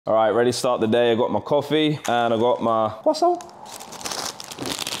All right, ready to start the day. I got my coffee and I got my croissant.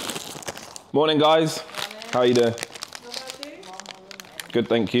 Morning, guys. Morning. How are you doing? Good,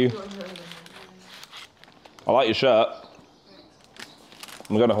 thank you. I like your shirt.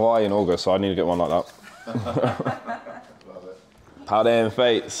 I'm going to Hawaii in August, so I need to get one like that. Love it. PokeDean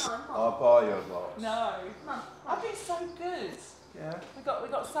Fates. I'll buy you a box. No. I've been so good. Yeah. We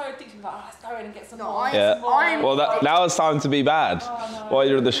got so addicted, like, oh, let's go in and get some more. Yeah. Some more. Well, now it's time to be bad. Oh, no. While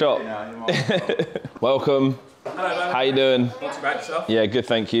you're at the shop. Welcome. Hello, man. How you doing? Not too bad, yourself? Yeah, good,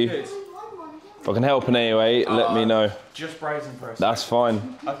 thank you. Good. If I can help in any way, let me know. Just browsing for us. That's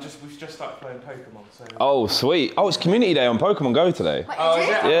fine. We've just started playing Pokemon, so... Oh, sweet. Oh, it's Community Day on Pokemon Go today. Oh, is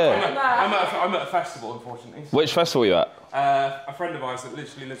it? Yeah. I'm at a festival, unfortunately. Which festival are you at? A friend of ours that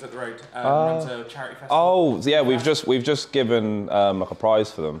literally lives up the road runs a charity festival. Oh, yeah, we've just given like a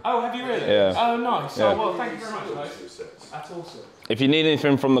prize for them. Oh, have you really? Yeah. Oh, nice. Yeah. Oh, well, thank you very much, guys. That's awesome. If you need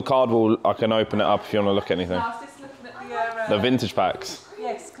anything from the card wall, I can open it up if you want to look at anything. I was just looking at The vintage packs.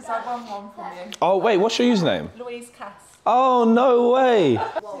 Yes, because I won one from you. Oh, wait, what's your username? Louise Cass. Oh, no way.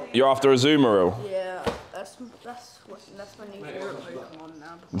 You're after a Zoomeril. Yeah, that's my new favourite Pokemon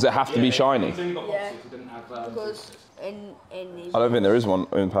now. Does it have to be shiny? Yeah, because in these... I don't think there is one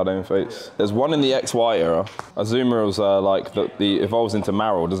in PokeDean Fates. There's one in the XY era. A Zoomeril's like the evolves into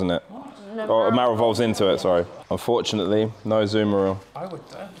Marill, doesn't it? No, Or Marill evolves into it, sorry. Unfortunately, no Zoomeril. I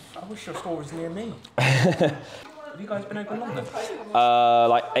wish your store was near me. Have you guys been open long then?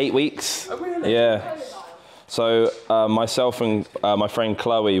 Like 8 weeks. Oh, really? Yeah. So myself and my friend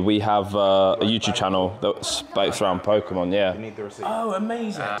Chloe, we have a YouTube channel that's based around Pokemon, yeah. You need the receipt. Oh,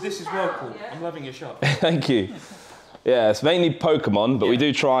 amazing. This is well cool. I'm loving your shop. Thank you. Yeah, it's mainly Pokemon, but we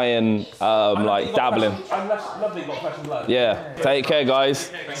do try and like dabble in. I'm lovely, got flesh and blood. Yeah, take care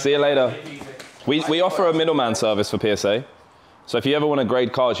guys. See you later. We offer a middleman service for PSA. So if you ever want to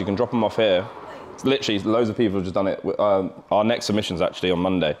grade cards, you can drop them off here. Literally, loads of people have just done it. Our next submission's actually on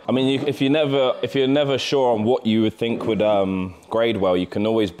Monday. I mean, if you're never sure on what you would think would grade well, you can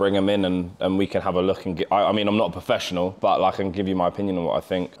always bring them in and we can have a look and get. I mean, I'm not a professional, but like, I can give you my opinion on what I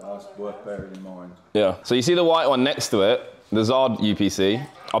think. That's worth bearing in mind. Yeah. So you see the white one next to it, the Zard UPC.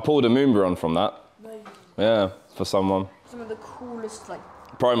 I pulled a Moonbron from that. Yeah, for someone. Some of the coolest, like...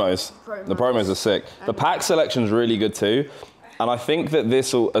 Promos. The promos are sick. The pack selection's really good too. And I think that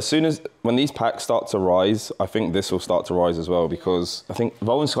this will, when these packs start to rise, I think this will start to rise as well, because I think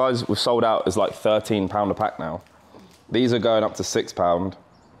Evolving Skies was sold out as like £13 a pack now. These are going up to £6.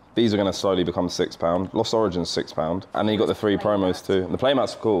 These are going to slowly become £6. Lost Origin's £6. And then you got the 3 promos too. And the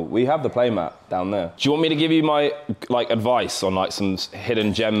playmats are cool. We have the playmat down there. Do you want me to give you my advice on like some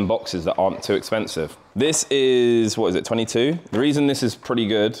hidden gem boxes that aren't too expensive? This is, what is it, 22? The reason this is pretty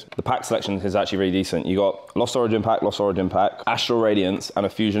good, the pack selection is actually really decent. You got Lost Origin pack, Astral Radiance, and a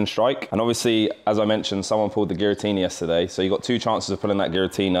Fusion Strike. And obviously, as I mentioned, someone pulled the Giratina yesterday, so you got 2 chances of pulling that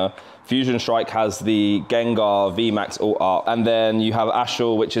Giratina. Fusion Strike has the Gengar VMAX Alt Art, and then you have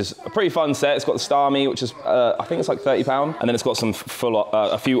Astral, which is a pretty fun set. It's got the Starmie, which is, I think it's like £30, and then it's got some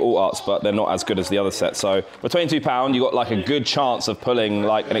a few Alt Arts, but they're not as good as the other set. So for £22, you got like a good chance of pulling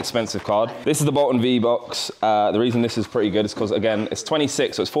like an expensive card. This is the Bolton V box. The reason this is pretty good is because, again, it's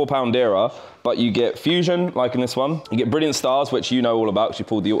 26, so it's £4 dearer, but you get Fusion, like in this one. You get Brilliant Stars, which you know all about because you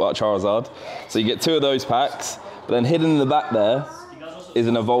pulled the Alt Art Charizard. So you get 2 of those packs, but then hidden in the back there is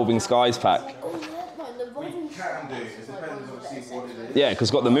an Evolving Skies pack. Yeah, because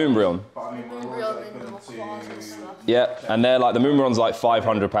it's got the Moonbron. Yeah, and they're like, the Moonbron's like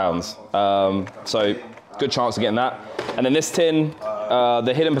 £500. So good chance of getting that. And then this tin,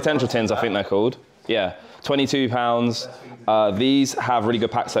 the Hidden Potential tins, I think they're called. Yeah, £22. These have really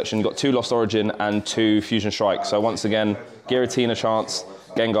good pack selection. You've got 2 Lost Origin and 2 Fusion Strike. So once again, Giratina chance,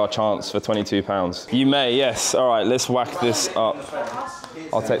 Gengar chance for £22. You may, yes. All right, let's whack this up.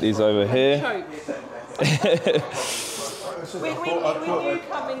 I'll take these over here. When you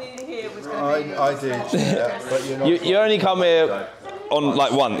coming in here was going to be... I did, yeah, but you're not... You only come here on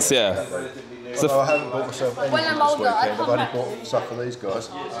like once, yeah. So I haven't bought myself anything When I'm this older, I weekend. I've only bought stuff for these guys.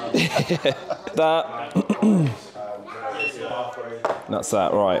 That's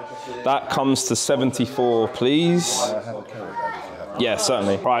that, right. That comes to 74, please. I have a carry bag if you have. Yeah,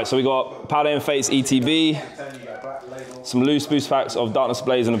 certainly. Right, so we got PokeDean Fates ETB, some loose boost packs of Darkness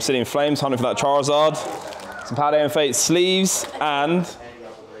Blaze and Obsidian Flames, hunting for that Charizard, some PokeDean Fates sleeves, and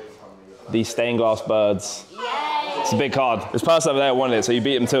these stained glass birds. It's a big card. This person over there wanted it, so you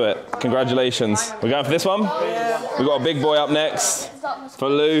beat him to it. Congratulations. We're going for this one? Yeah. We got a big boy up next for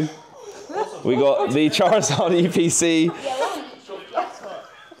Lou. We got the Charizard EPC.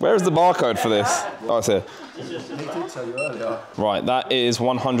 Where is the barcode for this? Oh, it's here. did tell you earlier. Right, that is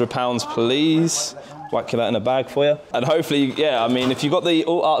 £100, please. Whack that in a bag for you. And hopefully, yeah, I mean, if you got the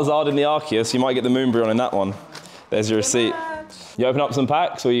Alt Art Zard in the Arceus, you might get the Moonbreon in that one. There's your receipt. You open up some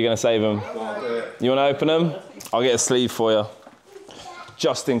packs, or are you going to save them? You want to open them? I'll get a sleeve for you,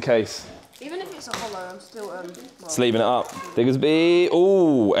 just in case. Even if it's a hollow, I'm still Sleeving it up. Diggersby.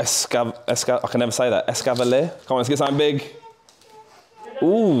 Ooh, I can never say that. Escavalier. Come on, let's get something big.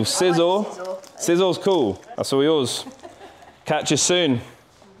 Ooh, Sizzle. Sizzle's cool. That's all yours. Catch you soon.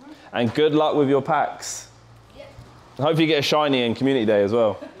 And good luck with your packs. I hope you get a shiny in Community Day as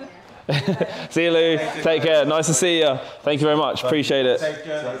well. See you, Lou. Take care. Nice to see you. Thank you very much. Appreciate it. Take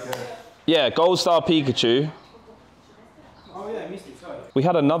care. Yeah, Gold Star Pikachu. Oh yeah, I missed it, sorry. We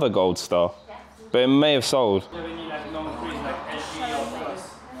had another Gold Star, but it may have sold.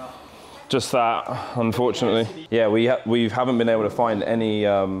 Just that, unfortunately. Yeah, we haven't been able to find any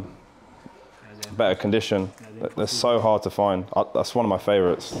better condition. They're so hard to find. That's one of my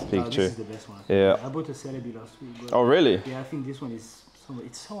favorites, Pikachu. This is the best one. Yeah. I bought a Celebi last week. But Oh, really? yeah, I think this one is.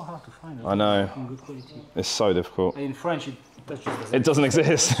 It's so hard to find. I know. In good quality. It's so difficult. In French, that just It doesn't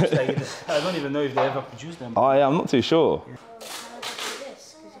exist. I don't even know if they ever produced them. Oh, yeah, I'm not too sure.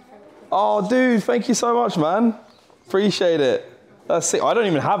 Oh, dude, thank you so much, man. Appreciate it. That's sick. I don't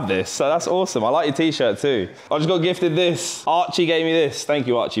even have this, so that's awesome. I like your t-shirt too. I just got gifted this. Archie gave me this. Thank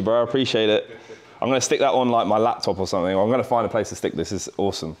you, Archie, bro. I appreciate it. I'm gonna stick that on like my laptop or something. I'm gonna find a place to stick this. It's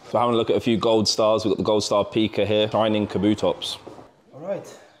awesome. So having a look at a few Gold Stars. We've got the Gold Star Pika here. Shining Kabutops. All right.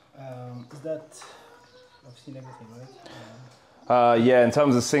 Is that? I've seen everything, right? Yeah, in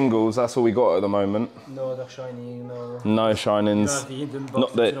terms of singles, that's all we got at the moment. No other shining, no. No shinings. Not the hidden box,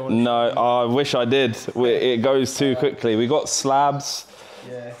 Not that. you know, No, I wish I did. It goes too quickly. We got slabs.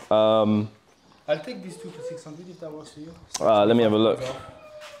 Yeah. I'll take these 2 for 600 if that works for you. Let me have a look.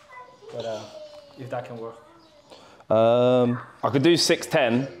 But if that can work. I could do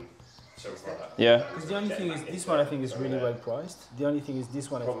 610. Yeah. Because the only thing is, this one I think is really well priced. The only thing is this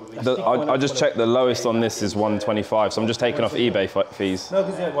one. I just checked the lowest on this is 125, so I'm just taking off eBay fees. No,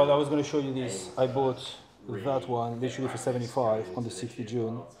 because yeah, well, I was going to show you this. I bought that one literally for 75 on the 6th of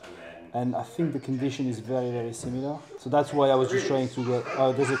June. And I think the condition is very, very similar. So that's why I was just trying to get,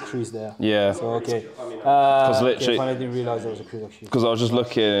 oh, there's a crease there. Yeah. So, okay. Literally, I didn't realize there was a crease actually. because I was just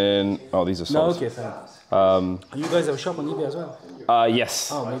looking, oh, these are No, sold. okay, fine. You guys have a shop on eBay as well?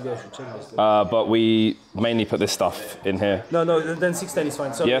 Yes. Oh, maybe I should check this. But we mainly put this stuff in here. No, then 610 is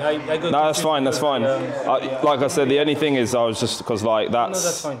fine. So Yeah. I got No, that's fine. That's fine. Like I said, the only thing is I was just because like No,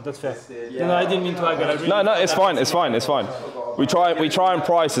 that's fine. That's fair. No, I didn't mean to argue. No, it's fine. It's fine. It's fine. We try and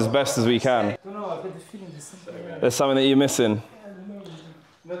price as best as we can. No, I've got the feeling there's something. There's something that you're missing.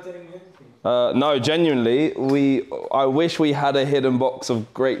 Not telling me anything. No, genuinely, I wish we had a hidden box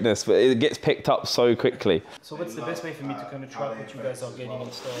of greatness, but it gets picked up so quickly. So what's the best way for me to kind of track what you guys are getting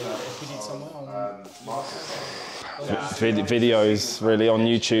in store? Put it somewhere on... Videos really on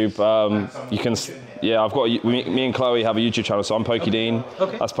YouTube. You can, yeah. I've got me and Chloe have a YouTube channel, so I'm PokeDean.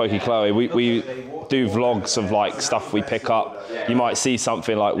 Okay. That's Poke Chloe. We do vlogs of like stuff we pick up. You might see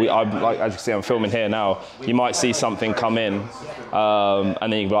something like I'm like as you can see, I'm filming here now. You might see something come in,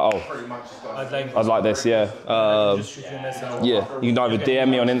 and then you can be like, oh, I'd like this, yeah. Just shoot you a message. Yeah, you can either DM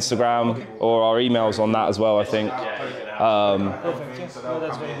me on Instagram or our emails on that as well, I think. Perfect, yes. No,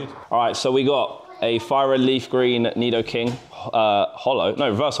 that's very good. All right, so we got a Fire Red Leaf Green Nidoking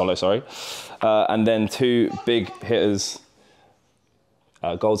reverse hollow, sorry. And then 2 big hitters,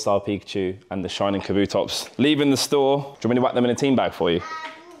 Gold Star Pikachu and the Shining Kabutops. Leaving the store. Do you want me to whack them in a team bag for you?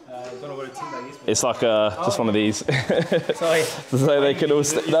 I don't know what a team bag is. It's like just one of these. Sorry. So they can all,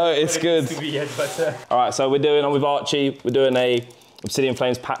 no, it's good. All right, so we're doing, with Archie, we're doing a Obsidian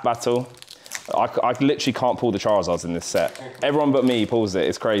Flames pack battle. I literally can't pull the Charizards in this set. Everyone but me pulls it,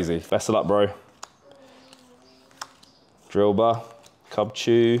 it's crazy. Best of luck, bro. Drillbur,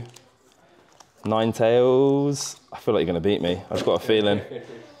 Cubchoo, Ninetales. I feel like you're gonna beat me. I just got a feeling.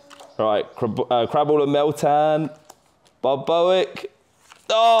 All right, Crabble and Meltan, Boboic.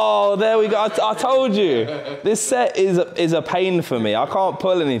 Oh, there we go. I told you. This set is a pain for me. I can't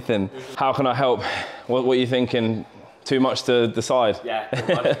pull anything. How can I help? What are you thinking? Too much to decide? Yeah,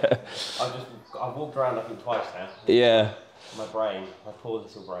 I've walked around I think twice now. Yeah. My brain, my poor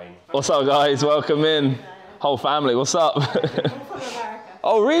little brain. What's up, guys? Welcome in. Whole family, what's up? I'm from America.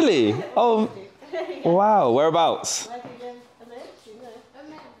 Oh, really? Oh, wow. Whereabouts?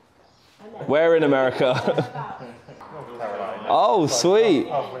 Where in America? Oh, sweet.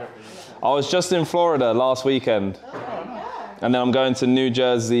 I was just in Florida last weekend. And then I'm going to New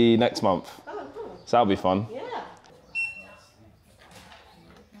Jersey next month. So that'll be fun. Yeah.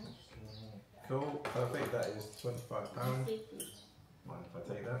 Cool. Perfect. That is £25. Mind if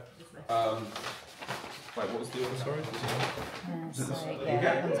I take that? Wait, what was the order, sorry?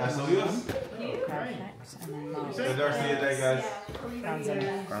 That's all yours. And The rest of your day, guys.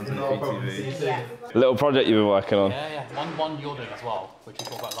 A little project you've been working on. Yeah. One you're doing as well, which we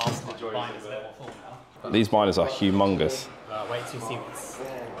talked about last time. Binders a bit more full now. These binders are humongous. Wait till you see what's...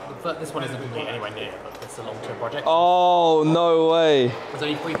 This one isn't complete anywhere near, but it's a long-term project. Oh, no way. There's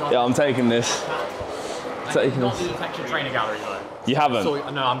only 3 cards. Yeah, I'm taking this. Not the Collectors Trainer Gallery though. You haven't?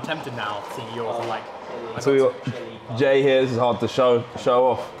 No, I'm tempted now to see yours. I'm like... So we got Jay here. This is hard to show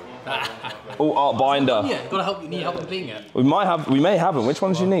off. All art binder. Yeah, gotta help. You need help completing it. We may have them. Which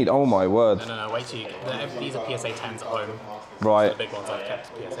ones do you need? Oh my word. No. Wait till you get. These are PSA 10s at home. Right. So the big ones I've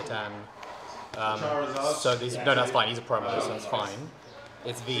kept PSA 10. So these. No, that's fine. These are promos, so that's fine.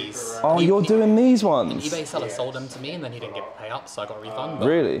 It's these. Oh, you're doing these ones. An eBay seller sold them to me, and then he didn't get pay up, so I got a refund. But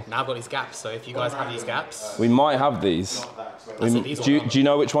really? Now I've got these gaps. So if you guys have these gaps, we might have these. Do you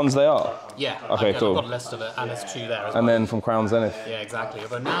know which ones they are? Yeah. Okay, cool. I've got a list of it, and there's 2 there as well. And then from Crown Zenith. Yeah, exactly.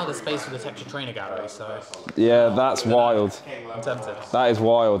 But now there's space for the Texture Trainer Gallery, so. Yeah, that's wild. I'm tempted. That is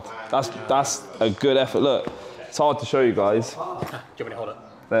wild. That's a good effort. Look, it's hard to show you guys. Do you want me to hold it?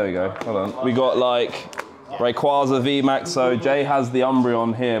 There we go. Hold on. We got like Rayquaza VMAX. So Jay has the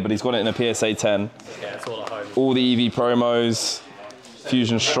Umbreon here, but he's got it in a PSA 10. Yeah, it's all at home. All the EV promos,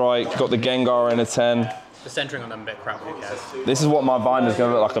 Fusion Strike, got the Gengar in a 10. The centering on them a bit crap, who cares? This is what my binder's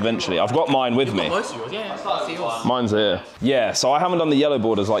gonna look like eventually. I've got mine with me. Most of yours, yeah. I see yours. Mine's here. Yeah, so I haven't done the yellow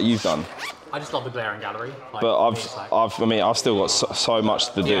borders like you've done. I just love the glaring gallery. Like, But I've still got so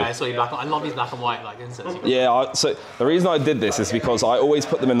much to do. Yeah, I saw you black. I love these black and white like inserts. Yeah, so the reason I did this is because I always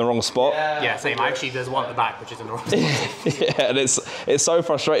put them in the wrong spot. Yeah, same. Actually, there's one at the back which is in the wrong spot. Yeah, and it's so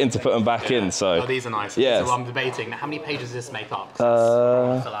frustrating to put them back in. So oh, these are nice. Yeah. So I'm debating how many pages does this make up? Fill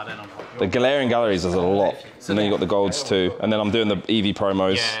out in on the Galarian galleries is a lot. And then you got the golds too. And then I'm doing the EV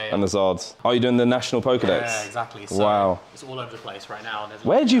promos and the Zards. Oh, you're doing the national Pokedex? Yeah, exactly. So wow. It's all over the place right now.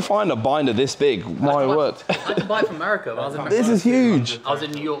 Where'd you find a binder this big? My word. I can buy it from America. But I was in This is huge. I was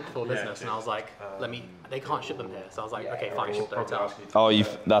in New York for business, and I was like, they can't ship them here. So I was like, okay, fine, ship the hotel. Oh,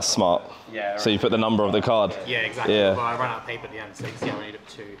 that's smart. Yeah. So you put the number of the card. Yeah, exactly. Yeah. But I ran out of paper at the end, so you can see I only needed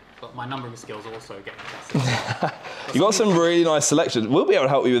 2. But my numbering skills also get tested. You got some really nice selections. We'll be able to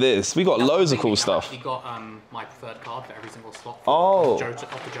help you with this. We got loads of cool stuff. We got my preferred card for every single slot. Oh. Off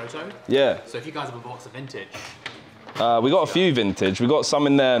the Johto. Yeah. So if you guys have a box of vintage. We got a few vintage. We got some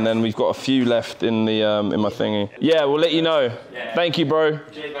in there, and then we've got a few left in the in my thingy. Yeah, we'll let you know. Yeah. Thank you, bro.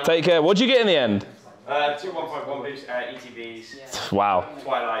 Take care. What'd you get in the end? 2 1.1 boost ETBs. Wow.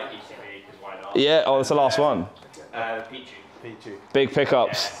 Twilight ETB, because why not? Yeah. Oh, that's the last one. Pichu. Big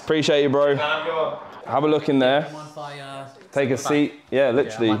pickups. Yeah. Appreciate you, bro. Have a look in there. Take a seat. Yeah,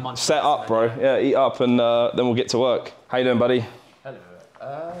 literally. Set up, bro. Yeah, eat up, and then we'll get to work. How you doing, buddy?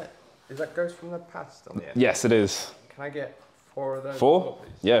 Hello. Is that Ghost from the Past on the end? Yes, it is. Can I get 4 of those? 4?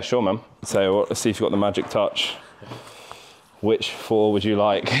 Yeah, sure, man. So let's see if you've got the magic touch. Which 4 would you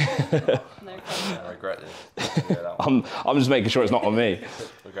like? I regret this. I'm just making sure it's not on me.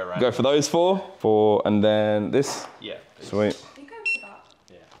 We'll go for those 4. 4, and then this? Yeah. Sweet. You go for that?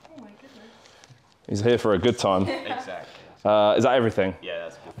 Yeah. Oh my goodness. He's here for a good time. Exactly. Is that everything? Yeah,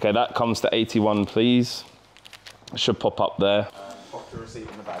 that's good. Okay, that comes to 81, please. It should pop up there. Pop the receipt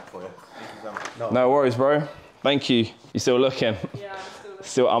in the bag for you. No worries, bro. Thank you. You still looking? Yeah, I'm still looking.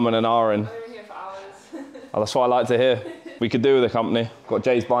 Still umming and ahhing. I've been here for hours. Oh, that's what I like to hear. We could do with a company. Got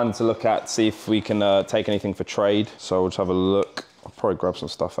Jay's binder to look at, see if we can take anything for trade. So we'll just have a look. I'll probably grab some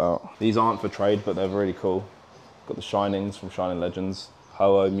stuff out. These aren't for trade, but they're really cool. Got the Shinings from Shining Legends.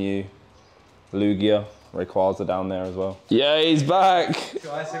 Ho-Oh, Mew, Lugia, Rayquaza down there as well. Yeah, he's back.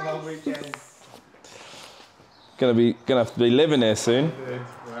 Guys, in 1 weekend. Gonna have to be living here soon.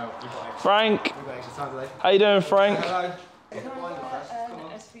 Frank, how you doing, Frank? Can I get an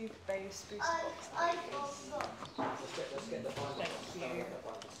SV base booster box? Thank you.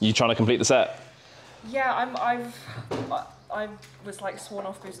 You trying to complete the set? Yeah, I was like sworn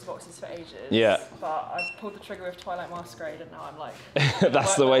off booster boxes for ages. Yeah. But I pulled the trigger with Twilight Masquerade, and now I'm like.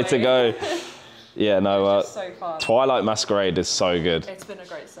 That's the way to go. Yeah, no. So fun. Twilight Masquerade is so good. It's been a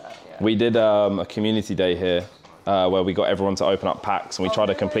great set. Yeah. We did a community day here where we got everyone to open up packs, and we tried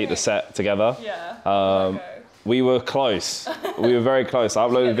to complete the set together. Yeah. We were close. We were very close. I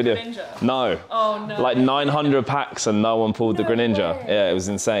uploaded a video. Greninja? No. Oh no. Like 900 packs, and no one pulled the Greninja. way. Yeah, it was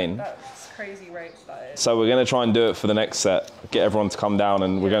insane. That's crazy rates, that is. So we're gonna try and do it for the next set. Get everyone to come down,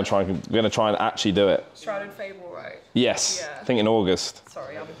 and we're gonna try and actually do it. Shrouded Fable, right? Yes. Yeah. I think in August.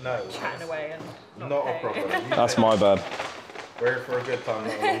 Sorry, I'm chatting away and not a problem. That's my bad. We're for a good time,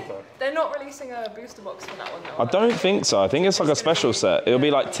 not a long time. They're not releasing a booster box for that one though. I don't think so. I think it's like a special set. It'll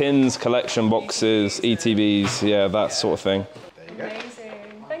be like tins, collection boxes, ETBs, yeah, that sort of thing. Amazing.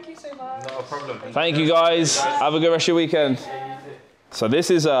 Thank you so much. Not a problem. Thank you guys. Have a good rest of your weekend. So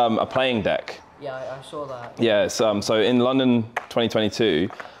this is a playing deck. Yeah, I saw that. Yeah, so in London 2022,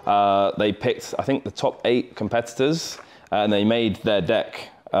 they picked, I think, the top 8 competitors, and they made their deck.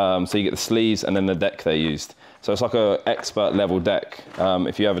 So you get the sleeves and then the deck they used. So it's like a expert level deck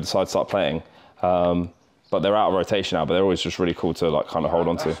if you ever decide to start playing. But they're out of rotation now, but they're always just really cool to like kind of hold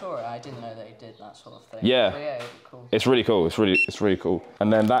on to. I saw it. I didn't know they did that sort of thing. Yeah. But yeah, cool. It's really cool. It's really cool.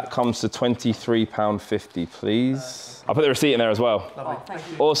 And then that comes to £23.50, please. I'll put the receipt in there as well. Oh, thank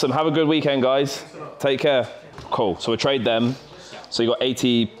you. Awesome. Have a good weekend, guys. Take care. Cool. So we trade them. So you got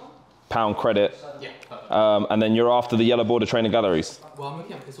 £80 credit. Yeah. And then you're after the yellow border trainer galleries. Well, I'm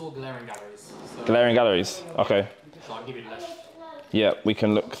looking at it's all glaring galleries. So Glaring galleries. Okay. So I'll give you the list. Yeah, we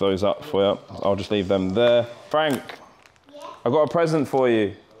can look those up for you. I'll just leave them there. Frank, I've got a present for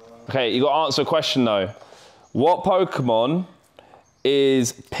you. Okay, you got to answer a question though. What Pokemon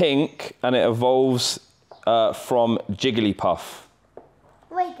is pink and it evolves from Jigglypuff?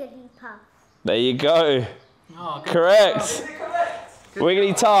 Wigglypuff. There you go. Oh, Correct.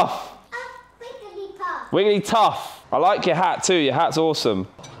 Wigglytuff. Wigglypuff. Wigglytuff. I like your hat too. Your hat's awesome.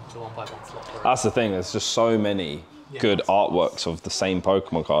 it's a 151 slot. That's the thing. There's just so many good artworks of the same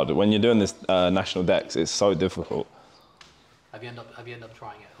Pokemon card. When you're doing this national decks, it's so difficult. Have you ended up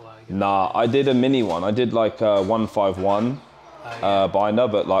trying it? Nah, I did a mini one. I did like a 151 binder,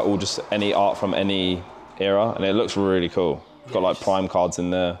 but like all just any art from any era, and it looks really cool. It's got like prime cards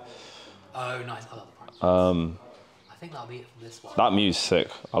in there. Oh, nice. I love the prime. I think that'll be it for this one. That Mew's sick.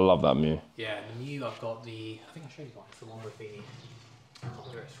 I love that Mew. Yeah, the Mew I've got the. I think I showed you guys the one with the.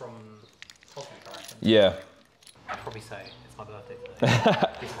 Whether it's from Cosmic, I reckon. Yeah. I'd probably say it's my birthday today.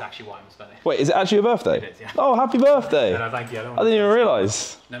 This is actually why I'm spending. Wait, is it actually your birthday? It is, yeah. Oh, happy birthday! No, thank you. I didn't even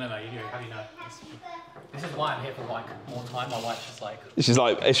realise. No, you do. How do you know? This is why I'm here for like more time. My wife's just like. She's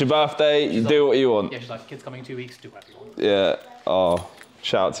like, it's your birthday. You do what you want. Yeah, she's like, kids coming in 2 weeks. Do whatever you want. Yeah. Oh,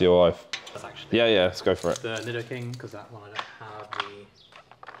 shout out to your wife. That's actually. Yeah. Let's go for it. The Nido King, because that one I don't have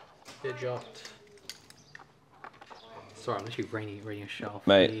the Pidgeot. Sorry, I'm literally reading a shelf.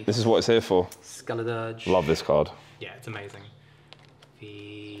 Mate, this is what it's here for. Skeledurge. Love this card. Yeah, it's amazing. The.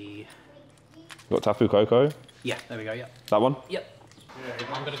 You got Tapu Koko? Yeah, there we go. Yeah. That one? Yep.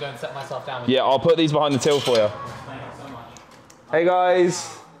 I'm gonna go and set myself down. With Yeah, I'll put these behind the till for you. Hey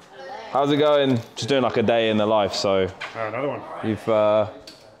guys, how's it going? Just doing like a day in the life, so. Oh, another one. You've,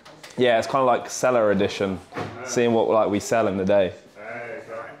 yeah, it's kind of like seller edition, seeing what like we sell in the day.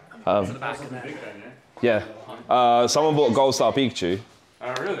 Yeah. Someone bought Gold Star Pikachu.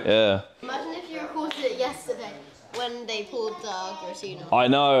 Oh, really? Yeah. Imagine if you recorded it yesterday when they pulled the Gracino. I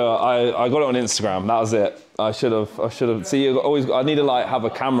know. I got it on Instagram. That was it. I should have. See, I need to like have a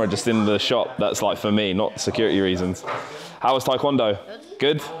camera just in the shop. That's like for me, not security reasons. How was Taekwondo?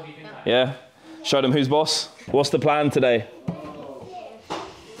 Good. Yeah. Show them who's boss. What's the plan today?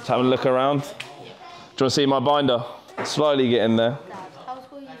 Just having a look around. Do you want to see my binder? Slowly get in there. Dad, how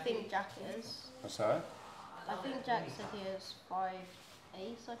tall do you think Jack is? What's that? I think Jack said he is 5'8", I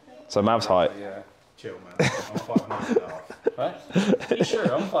think. So Mav's height. Yeah. Chill, man. I'm 5'9" now. What? Are you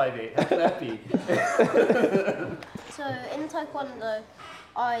sure? I'm 5'8". How can that be? So in Taekwondo,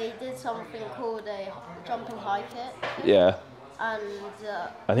 I did something called a jumping high kick, Yeah. and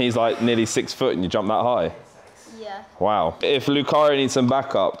And he's like nearly 6 foot and you jump that high. yeah, Wow. If Lucario needs some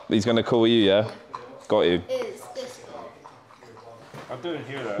backup, he's going to call you, yeah? Got you. it's this big. I didn't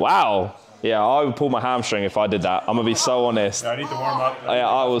hear that. Wow. Yeah, I would pull my hamstring if I did that. I'm going to be so honest. I need to warm up. Yeah,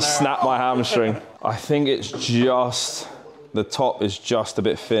 I will snap my hamstring. I think it's just, the top is just a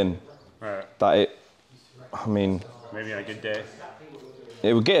bit thin. Right. That it, I mean, Maybe on a good day.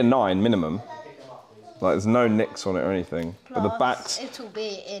 it would get a 9 minimum. Like there's no nicks on it or anything. But the Plus, back's, it'll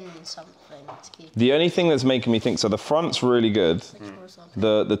be in something to keep. the only thing that's making me think, so the front's really good.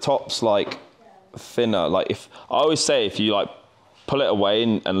 The top's like thinner. Like if, I always say if you like pull it away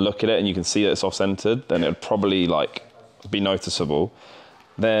and look at it and you can see that it's off-centered, then it would probably like be noticeable.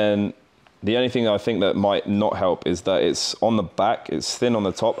 Then the only thing I think that might not help is that it's on the back, it's thin on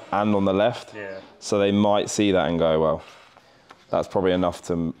the top and on the left. Yeah. So they might see that and go, well, that's probably enough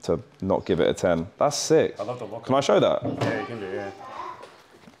to not give it a 10. That's sick. I love the look. Can I show that? Yeah, you can do, yeah.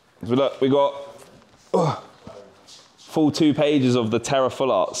 So look, we got full 2 pages of the Terra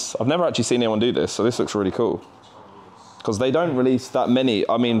Full Arts. I've never actually seen anyone do this, so this looks really cool. Because they don't release that many.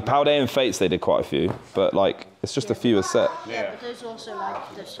 I mean, Palday and Fates, they did quite a few, but like, it's just a few a set. Yeah, but those also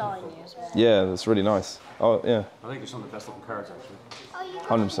like the shiny as well. Yeah, that's really nice. Oh, yeah. I think it's some of the best looking cards actually.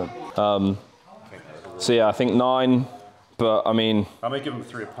 100%. So yeah, I think 9, but I mean... I might give him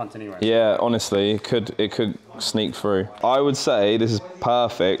 3 a punt anyway. Yeah, honestly, it could sneak through. I would say this is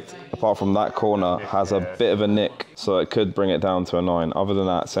perfect, apart from that corner has a bit of a nick, so it could bring it down to a 9. Other than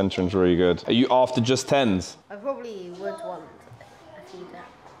that, centering's really good. Are you after just 10s? I probably would want a few that,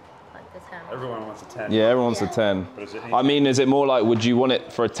 like the 10. Everyone wants a 10. Yeah, everyone wants a 10. I mean, is it more like, would you want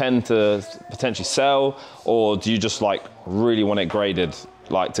it for a 10 to potentially sell, or do you just like really want it graded,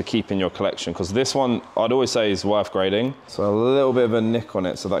 like to keep in your collection? Because this one, I'd always say is worth grading. So a little bit of a nick on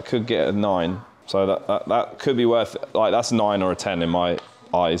it, so that could get a 9. So that could be worth, like that's a 9 or a 10 in my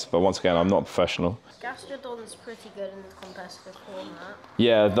eyes. But once again, I'm not a professional. Gastrodon's pretty good in the competitive format.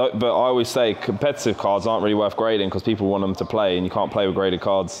 Yeah, but I always say competitive cards aren't really worth grading because people want them to play, and you can't play with graded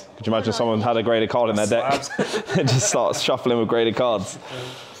cards. Could you imagine someone had a graded card in their deck and just starts shuffling with graded cards?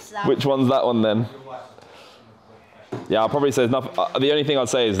 Which one's that one then? Yeah, I'll probably say nothing. The only thing I'd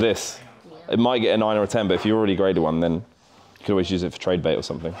say is this. It might get a 9 or a 10, but if you already graded one, then you could always use it for trade bait or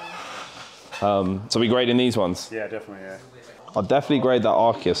something. So we grading these ones? Yeah, definitely, yeah. I'll definitely grade that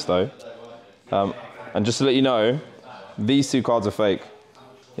Arceus though. And just to let you know, these 2 cards are fake.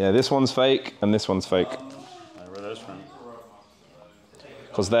 Yeah, this one's fake and this one's fake. Where are those from?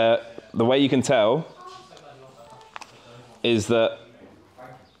 Because the way you can tell is that,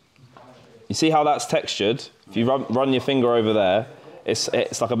 you see how that's textured? If you run your finger over there, it's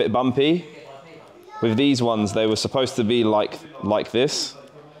like a bit bumpy. With these ones, they were supposed to be like this,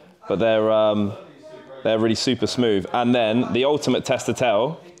 but they're really super smooth. And then the ultimate test to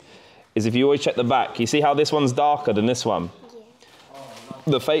tell is if you always check the back. You see how this one's darker than this one?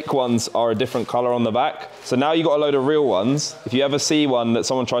 The fake ones are a different color on the back. So now you've got a load of real ones. If you ever see one that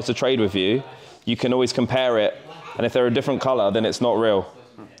someone tries to trade with you, you can always compare it. And if they're a different color, then it's not real.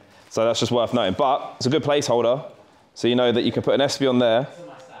 So that's just worth noting. But it's a good placeholder. So you know that you can put an SB on there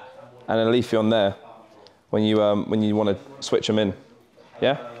and a Leafy on there when you want to switch them in.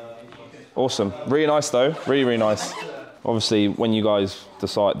 Yeah? Awesome. Really nice though. Really, really nice. Obviously, when you guys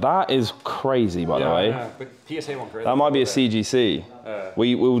decide, that is crazy, by the way. Yeah, but PSA won't grade that might be a CGC.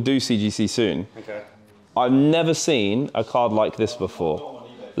 We will do CGC soon. Okay. I've never seen a card like this before.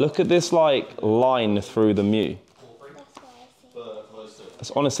 Look at this like line through the Mew. It's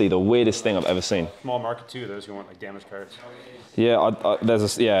honestly the weirdest thing I've ever seen. Small market too, those who want like damaged cards. Yeah,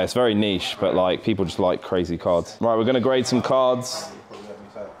 it's very niche, but like people just like crazy cards. Right, we're gonna grade some cards.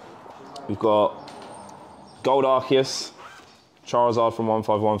 We've got Gold Arceus, Charizard from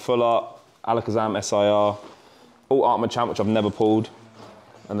 151 Full Art, Alakazam SIR, Alt Art Machamp, which I've never pulled,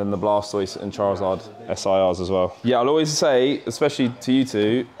 and then the Blastoise and Charizard SIRs as well. Yeah, I'll always say, especially to you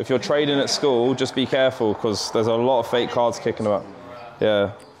two, if you're trading at school, just be careful because there's a lot of fake cards kicking about.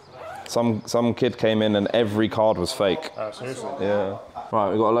 Yeah, some kid came in and every card was fake. Oh, seriously? Yeah. Right,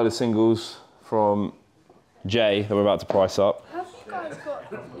 we've got a load of singles from Jay that we're about to price up. Have you guys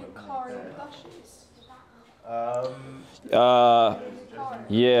got Lucario plushies?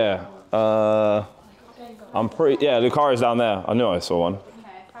 Yeah. I'm pretty. Yeah, Lucario's down there. I knew I saw one. Okay,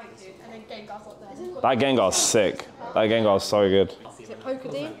 thank you. And then Gengar's up there. That Gengar's sick. That Gengar's so good. Is it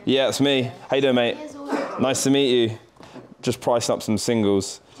PokeDean? Yeah, it's me. How you doing, mate? Nice to meet you. Just pricing up some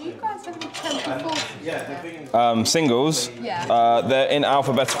singles. Do you guys have any temple Singles, Yeah. they're in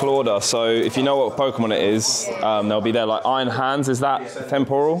alphabetical order. So if you know what Pokemon it is, they'll be there. Like Iron Hands, is that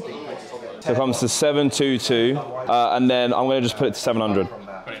temporal? So it comes to 722, and then I'm going to just put it to 700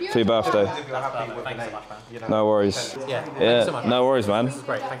 for your birthday. No worries. Yeah, so much. No worries, man. This is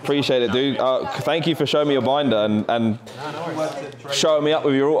great. Thank you. Appreciate it, dude. Thank you for showing me your binder and showing me up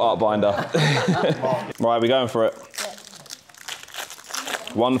with your alt art binder. Right, we're going for it.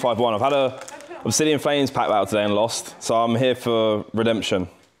 151. I've had a Obsidian Flames pack battle today and lost, so I'm here for redemption.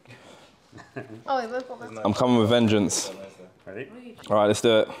 Oh, we both got them. I'm coming with vengeance. Ready? All right, let's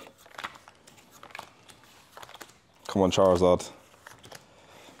do it. Come on, Charizard.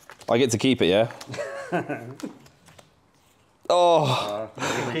 I get to keep it, yeah? Oh,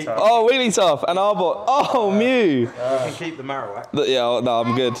 Wigglytuff and Arbok. Oh, Mew. You can keep the Marowak. Yeah, no,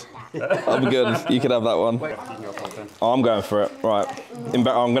 I'm good. I'm good. You can have that one. Oh, I'm going for it. Right. I'm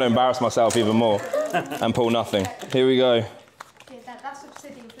going to embarrass myself even more and pull nothing. Here we go. Okay, that's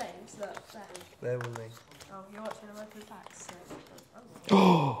Obsidian Flames. Look, there. There with me. Oh, you're watching the local facts.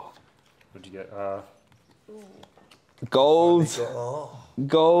 What'd you get? Gold.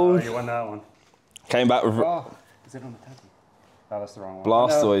 Gold. You won that one. Came back with... Is it on the table? Oh, that's the wrong one.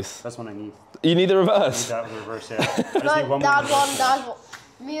 Blastoise. That's one I need. You need the I reverse. need that reverse, yeah. I just need No, one Dad more. one, Dad one.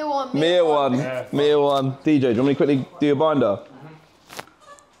 Mia one. Mia one. Yeah. Mia one. DJ, do you want me to quickly do your binder?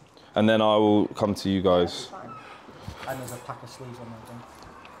 And then I will come to you guys. And there's a pack of sleeves on there.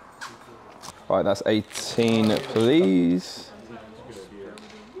 Right, that's 18, please.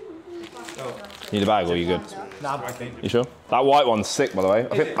 Need a bag or you good? Nah, You sure? That white one's sick, by the way.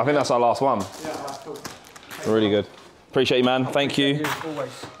 I think that's our last one. Really good. Appreciate you, man. Thank you.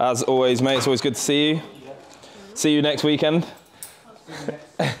 always. As always, mate, it's always good to see you. See you next weekend.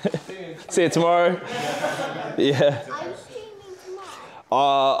 See you tomorrow. Yeah.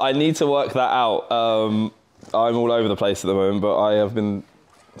 I need to work that out. I'm all over the place at the moment, but I have been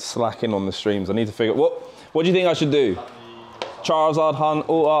slacking on the streams. I need to figure what do you think I should do? Charizard hunt,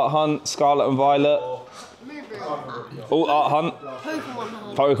 Alt Art hunt, Scarlet and Violet. Alt Art hunt.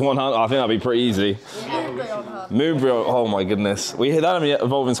 Pokemon hunt. I think that'd be pretty easy. Moonbreon. Oh my goodness. We hit that many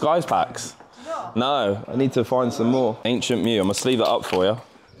Evolving Skies packs. No, I need to find some more. Ancient Mew. I must leave that up for you.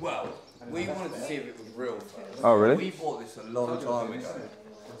 Well, we wanted to see if it was real first. Oh really? We bought this a long time ago,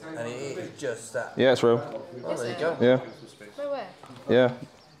 and it is just that. Yeah, it's real. Oh, there you go. Yeah. No way. Yeah.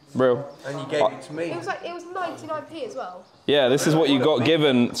 Real. And you gave it to me. It was 99p as well. Yeah, this is what you got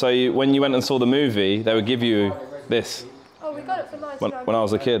given. So when you went and saw the movie, they would give you this. Oh, we got it for 99p. When I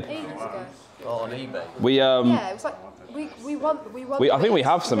was a kid. Ages ago. Oh, on eBay. We Yeah, it was like we won. I think we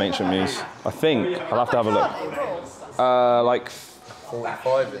have some Ancient Mews. I think. I'll have to have a look. Like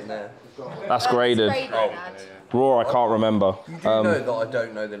 45 in there. that's graded. Raw, I can't remember. You do know that I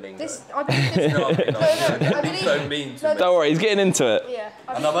don't know the lingo. I believe this. Don't mean to me. Don't worry, he's getting into it. Yeah.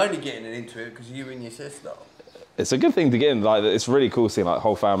 And I'm only getting into it because you and your sister. It's a good thing to get in. Like, it's really cool seeing like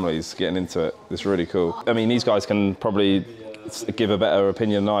whole families getting into it. It's really cool. I mean, these guys can probably give a better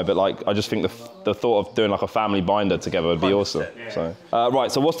opinion than I, but like, I just think the thought of doing like a family binder together would be awesome. So,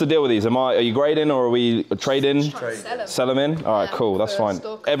 right. So, what's the deal with these? Are you grading or are we trading? Sell them in. All right, cool. That's fine.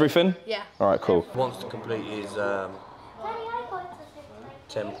 Everything. Yeah. All right, cool. Wants to complete his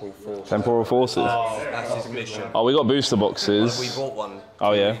Temporal Forces. That's his mission. Oh, we got booster boxes. We bought one.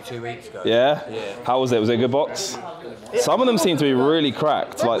 Oh yeah. 2 weeks ago. Yeah. Yeah. How was it? Was it a good box? Some of them seem to be really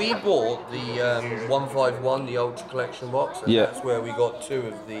cracked. Like we bought the 151, the Ultra Collection box, and Yeah. that's where we got 2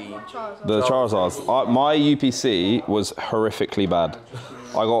 of the Charizards. My UPC was horrifically bad.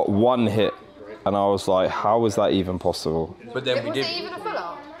 I got one hit, and I was like, how was that even possible? But then we Was did. it even a full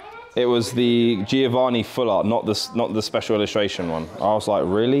art? It was the Giovanni full art, not the special illustration one. I was like,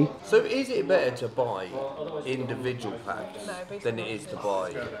 really? So is it better to buy individual packs than it is to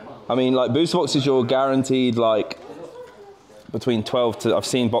buy? I mean, like booster boxes, you're guaranteed like between 12 to. I've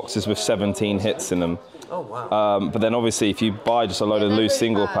seen boxes with 17 hits in them. Oh wow. But then obviously, if you buy just a load of loose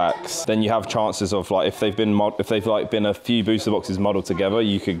single packs, then you have chances of like if they've like been a few booster boxes modeled together,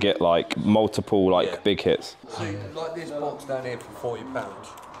 you could get like multiple like big hits. So like this box down here for £40.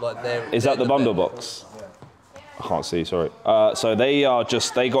 Like Is that the bundle box? I can't see, sorry. So they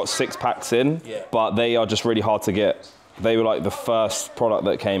got 6 packs in, but they are just really hard to get. They were like the first product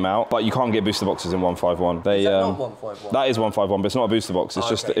that came out, but you can't get booster boxes in 151. Is that not 151? That is 151, but it's not a booster box.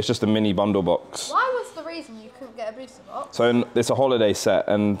 It's just a mini bundle box. Why was the reason you couldn't get a booster box? So it's a holiday set,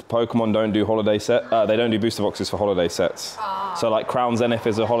 and Pokemon don't do holiday set. They don't do booster boxes for holiday sets. So like Crown Zenith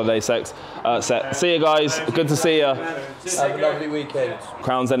is a holiday set. See you guys. Good to see you. Have a lovely weekend.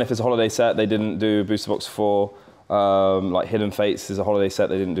 Crown Zenith is a holiday set. They didn't do booster box for. Like Hidden Fates is a holiday set.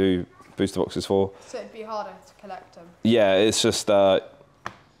 They didn't do booster boxes for. So it'd be harder to collect them. Yeah, it's just like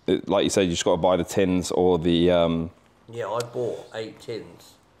you said, you just got to buy the tins or the. Yeah, I bought 8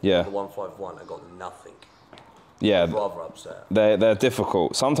 tins. Yeah. The 151, I got nothing. Yeah. I was rather upset. They're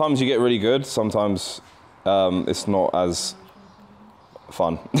difficult. Sometimes you get really good. Sometimes it's not as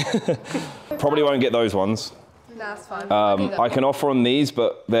fun. Probably won't get those ones. Nah, that's fine. I can offer on these,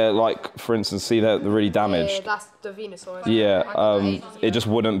 but they're like, for instance, see they're really damaged. Yeah, that's the Venusaur. Yeah, it just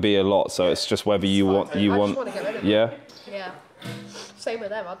wouldn't be a lot. So it's just whether you want. I just want to get rid of them. Yeah. Yeah. Same with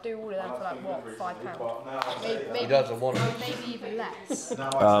them. I'd do all of them for like what, £5? He doesn't want it. Maybe even less.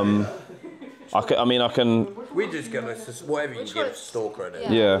 I can. We just get whatever you can give store credit.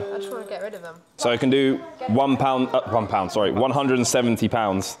 Yeah. I just want to get rid of them. So I can do £1. Sorry,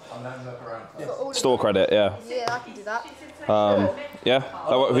 £170 store credit. Yeah. Yeah, I can do that. Yeah.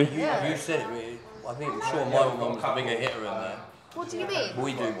 That work with you? You said it. I think I'm sure my one was the bigger hitter in there. What do you mean?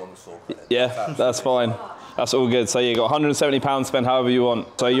 We do want store credit. Yeah, that's fine. That's all good. So you got £170, spend however you want.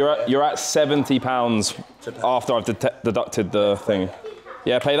 So you're at £70 after I've deducted the thing.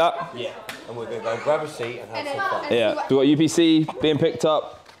 Yeah, pay that? Yeah. And we're going to go grab a seat and have some fun. Yeah. We've got UPC being picked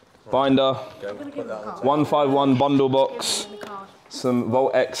up, binder, 151 bundle box. some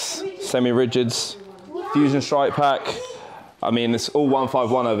Volt X semi-rigids, Fusion Strike pack. I mean, it's all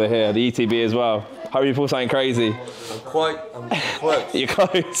 151 over here, the ETB as well. Hope you pull something crazy. I'm close. You're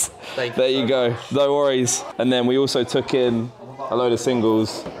close. There you go. No worries. And then we also took in a load of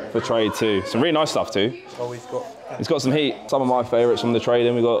singles for trade too. Some really nice stuff too. Oh, It's got some heat. Some of my favourites from the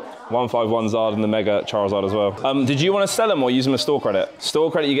trade-in. We got 151 Zard and the Mega Charizard as well. Did you want to sell them or use them as store credit?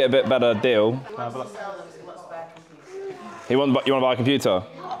 Store credit, you get a bit better deal. You want to buy a computer?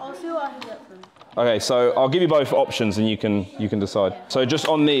 I'll see what I can get from. Okay, so I'll give you both options and you can decide. So just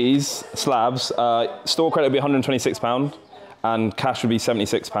on these slabs, store credit would be £126 and cash would be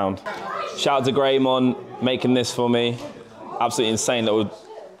 £76. Shout out to Greymon making this for me. Absolutely insane little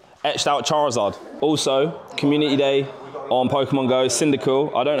etched out Charizard. Also, Community Day on Pokemon Go,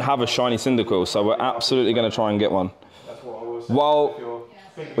 Cyndaquil. I don't have a shiny Cyndaquil, so we're absolutely going to try and get one. While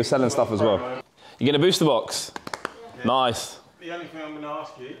we're selling stuff as well. You get a booster box? Yeah. Nice. The only thing I'm going to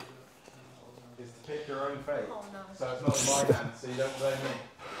ask you is to pick your own fate. Oh, no. So it's not in my hands, so you don't blame me.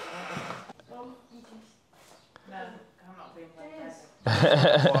 No, I'm not being blamed.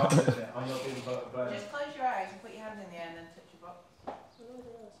 I'm not being blamed. Just close your eyes and put your hand in the air and then touch your box.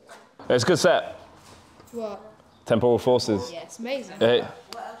 It's a good set. What? Temporal Forces. Yeah, it's amazing. Hey.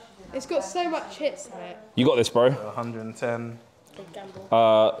 It's got so much hits in it. You got this, bro. 110. Big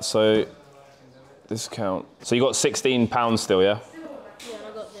gamble. So discount. So you got £16 still, yeah? Yeah, and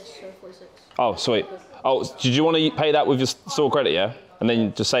I got this, so 46. Oh, sweet. Oh, did you want to pay that with your store credit, yeah? And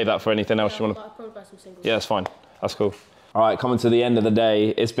then just save that for anything else you want to... I'll probably buy some singles. Yeah, that's fine. That's cool. All right, coming to the end of the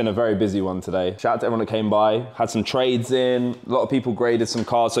day. It's been a very busy one today. Shout out to everyone that came by. Had some trades in. A lot of people graded some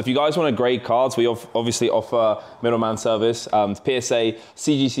cards. So if you guys want to grade cards, we obviously offer middleman service. PSA,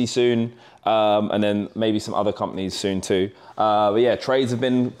 CGC soon, and then maybe some other companies soon too. But yeah, trades have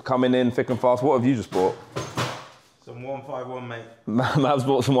been coming in thick and fast. What have you just bought? Some 151, mate. Mav's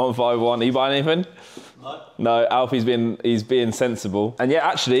bought some 151. Are you buying anything? No, Alfie's he's being sensible. And yeah,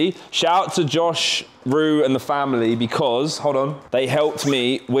 actually, shout out to Josh, Rue and the family because, hold on, they helped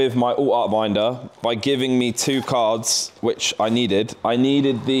me with my alt art binder by giving me 2 cards, which I needed. I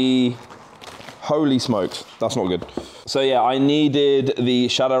needed the, holy smokes, that's not good. So yeah, I needed the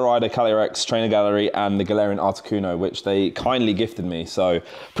Shadow Rider Calyrex Trainer Gallery and the Galarian Articuno, which they kindly gifted me. So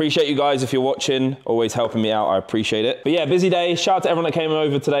appreciate you guys if you're watching, always helping me out, I appreciate it. But yeah, busy day. Shout out to everyone that came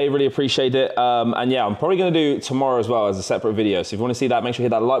over today, really appreciate it. And yeah, I'm probably gonna do tomorrow as well as a separate video. So if you wanna see that, make sure you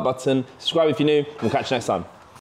hit that like button, subscribe if you're new, and we'll catch you next time.